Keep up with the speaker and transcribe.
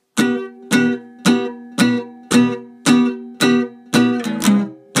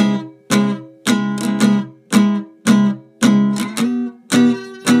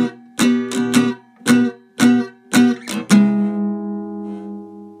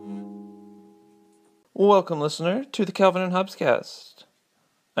Welcome, listener, to the Calvin and Hobbes cast.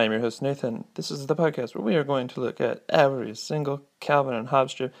 I'm your host, Nathan. This is the podcast where we are going to look at every single Calvin and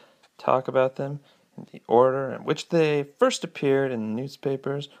Hobbes strip, talk about them in the order in which they first appeared in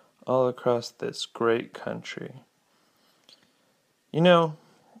newspapers all across this great country. You know,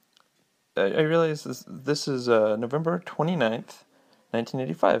 I realize this is November 29th,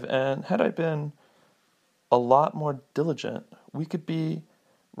 1985, and had I been a lot more diligent, we could be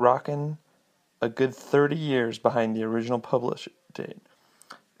rocking a good 30 years behind the original publish date.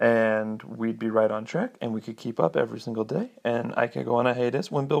 And we'd be right on track, and we could keep up every single day, and I could go on a hiatus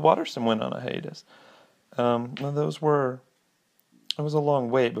when Bill Watterson went on a hiatus. It was a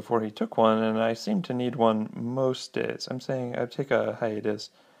long wait before he took one, and I seem to need one most days. I'm saying I'd take a hiatus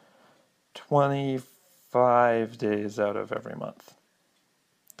 25 days out of every month.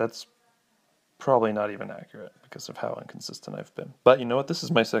 That's probably not even accurate because of how inconsistent I've been. But you know what? This is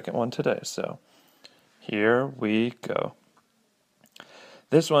my second one today, so here we go.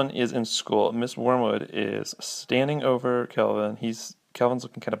 This one is in school. Miss Wormwood is standing over Calvin. Calvin's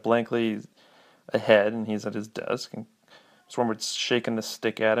looking kind of blankly ahead, and he's at his desk. And Miss Wormwood's shaking the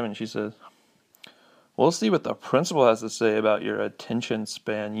stick at him, and she says, "We'll see what the principal has to say about your attention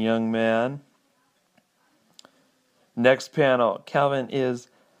span, young man." Next panel, Calvin is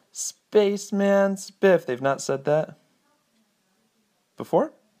Spaceman Spiff. They've not said that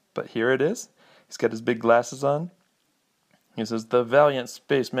before, but here it is. He's got his big glasses on. He says, "The valiant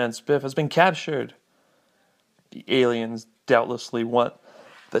Spaceman Spiff has been captured. The aliens doubtlessly want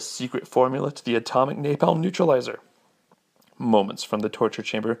the secret formula to the atomic napalm neutralizer." Moments from the torture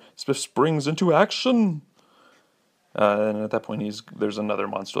chamber, Spiff springs into action. And at that point, there's another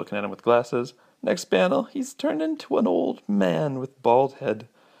monster looking at him with glasses. Next panel, he's turned into an old man with bald head.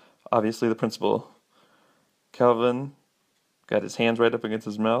 Obviously the principal. Calvin got his hands right up against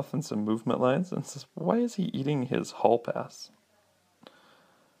his mouth and some movement lines, and says, "Why is he eating his hall pass?"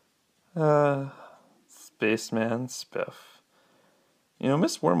 Spaceman Spiff. You know,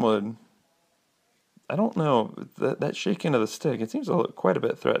 Miss Wormwood, I don't know, that shaking of the stick, it seems quite a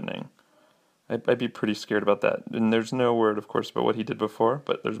bit threatening. I'd be pretty scared about that. And there's no word, of course, about what he did before,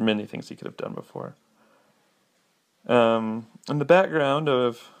 but there's many things he could have done before. In the background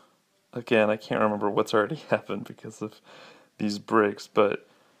of, again, I can't remember what's already happened because of these breaks, but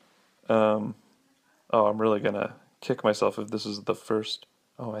I'm really gonna kick myself if this is the first.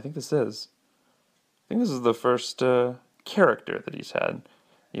 I think this is the first character that he's had,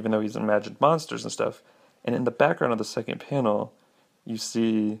 even though he's imagined monsters and stuff. And in the background of the second panel, you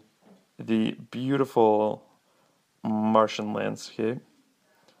see the beautiful Martian landscape.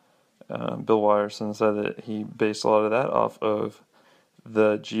 Bill Watterson said that he based a lot of that off of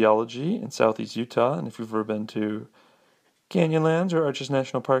the geology in southeast Utah, and if you've ever been to Canyonlands or Arches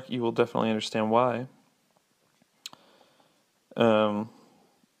National Park, you will definitely understand why.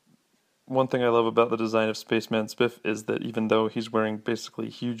 One thing I love about the design of Spaceman Spiff is that even though he's wearing basically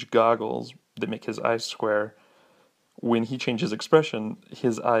huge goggles that make his eyes square, when he changes expression,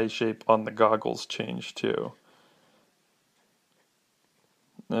 his eye shape on the goggles change too.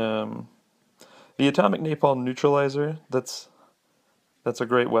 The atomic napalm neutralizer, that's a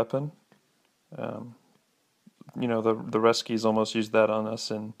great weapon. The Ruskies almost used that on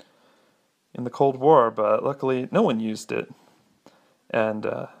us in the Cold War, but luckily no one used it. And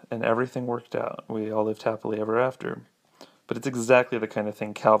everything worked out. We all lived happily ever after. But it's exactly the kind of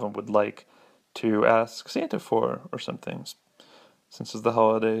thing Calvin would like to ask Santa for or something. Since it's the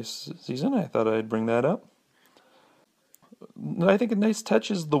holiday season, I thought I'd bring that up. I think a nice touch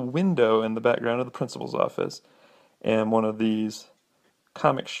is the window in the background of the principal's office. And one of these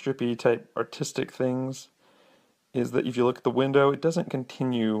comic strippy type artistic things is that if you look at the window, it doesn't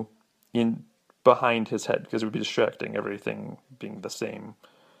continue in behind his head because it would be distracting, everything being the same,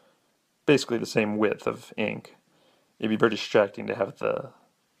 basically the same width of ink. It'd be very distracting to have the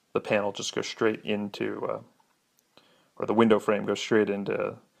panel just go straight into, or the window frame go straight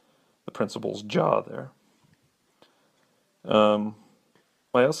into the principal's jaw there. I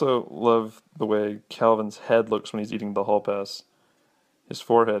also love the way Calvin's head looks when he's eating the hall pass. His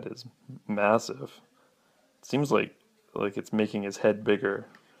forehead is massive. It seems like it's making his head bigger.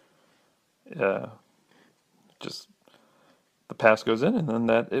 Just the pass goes in and then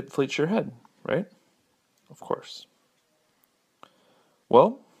that inflates your head, right? Of course.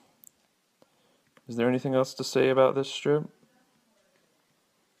 Well, is there anything else to say about this strip?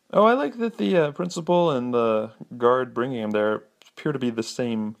 I like that the principal and the guard bringing him there appear to be the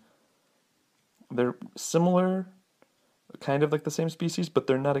same. They're similar, kind of like the same species, but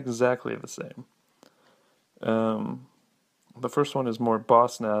they're not exactly the same. The first one is more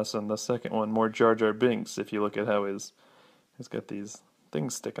Boss Nass, and the second one more Jar Jar Binks. If you look at how he's got these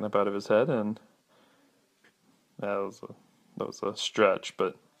things sticking up out of his head, and that was a stretch.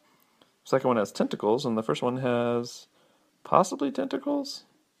 But the second one has tentacles, and the first one has possibly tentacles,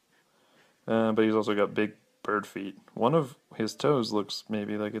 but he's also got big bird feet. One of his toes looks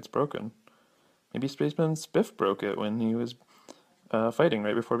maybe like it's broken. Maybe Spaceman Spiff broke it when he was fighting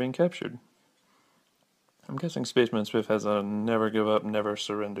right before being captured. I'm guessing Spaceman Spiff has a never give up, never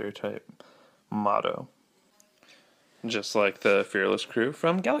surrender type motto. Just like the fearless crew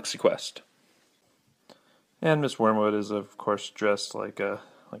from Galaxy Quest. And Miss Wormwood is, of course, dressed like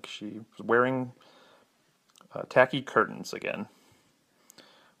she was wearing tacky curtains again.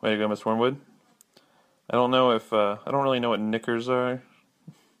 Way to go, Miss Wormwood. I don't really know what knickers are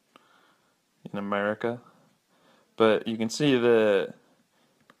in America, but you can see that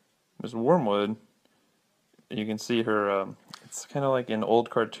Miss Wormwood, you can see her, it's kind of like in old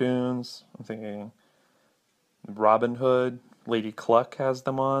cartoons. I'm thinking Robin Hood, Lady Cluck has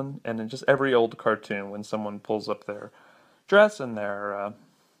them on, and in just every old cartoon, when someone pulls up their dress and they're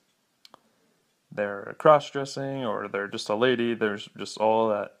cross-dressing or they're just a lady, there's just all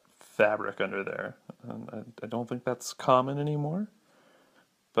that fabric under there. And I don't think that's common anymore.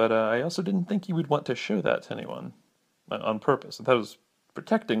 But I also didn't think you would want to show that to anyone on purpose. I thought it was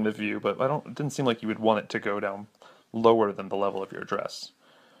protecting the view, but it didn't seem like you would want it to go down lower than the level of your dress.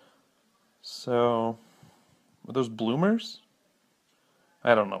 So, were those bloomers?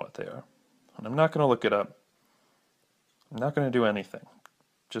 I don't know what they are. And I'm not going to look it up. I'm not going to do anything.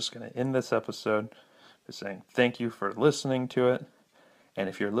 Just going to end this episode by saying thank you for listening to it. And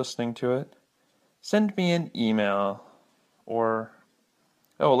if you're listening to it, send me an email or,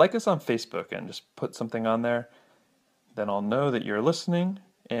 like us on Facebook and just put something on there. Then I'll know that you're listening.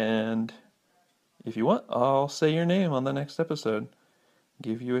 And if you want, I'll say your name on the next episode.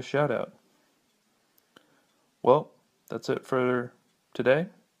 Give you a shout out. Well, that's it for today.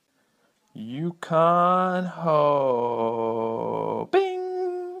 Yukon Ho.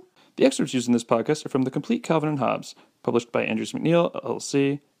 Bing! The excerpts used in this podcast are from The Complete Calvin and Hobbes, published by Andrews McNeil,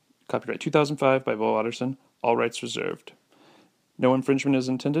 LLC, copyright 2005 by Will Watterson, all rights reserved. No infringement is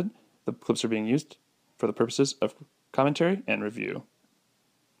intended. The clips are being used for the purposes of commentary and review.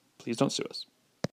 Please don't sue us.